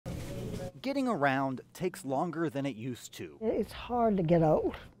Getting around takes longer than it used to. It's hard to get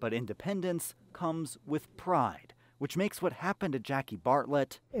old. But independence comes with pride, which makes what happened to Jackie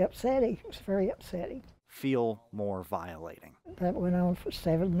Bartlett Upsetting. It was very upsetting. feel more violating. That went on for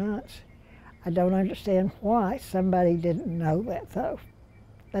 7 months. I don't understand why somebody didn't know that, though.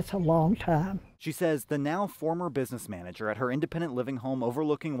 That's a long time. She says the now former business manager at her independent living home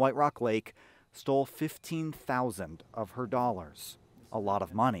overlooking White Rock Lake stole $15,000 of her dollars. A lot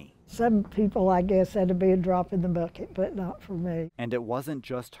of money. Some people, I guess, that'd be a drop in the bucket, but not for me. And it wasn't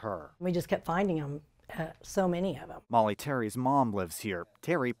just her. We just kept finding them, so many of them. Molly Terry's mom lives here.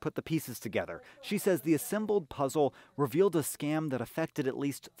 Terry put the pieces together. She says the assembled puzzle revealed a scam that affected at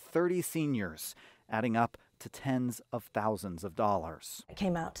least 30 seniors, adding up to tens of thousands of dollars. It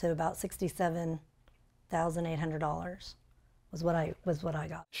came out to about $67,800 was what I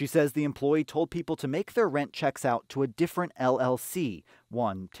got. She says the employee told people to make their rent checks out to a different LLC,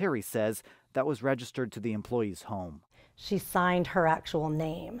 one, Terry says, that was registered to the employee's home. She signed her actual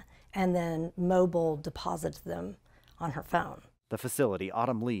name and then mobile deposited them on her phone. The facility,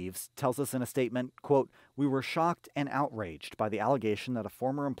 Autumn Leaves, tells us in a statement, quote, "We were shocked and outraged by the allegation that a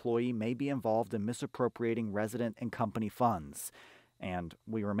former employee may be involved in misappropriating resident and company funds. And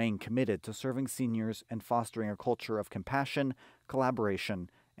we remain committed to serving seniors and fostering a culture of compassion,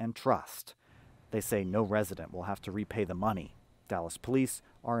 collaboration, and trust." They say no resident will have to repay the money. Dallas police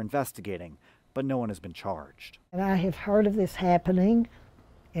are investigating, but no one has been charged. And I have heard of this happening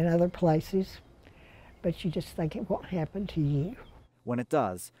in other places, but you just think it won't happen to you. When it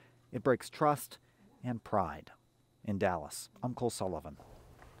does, it breaks trust and pride. In Dallas, I'm Cole Sullivan.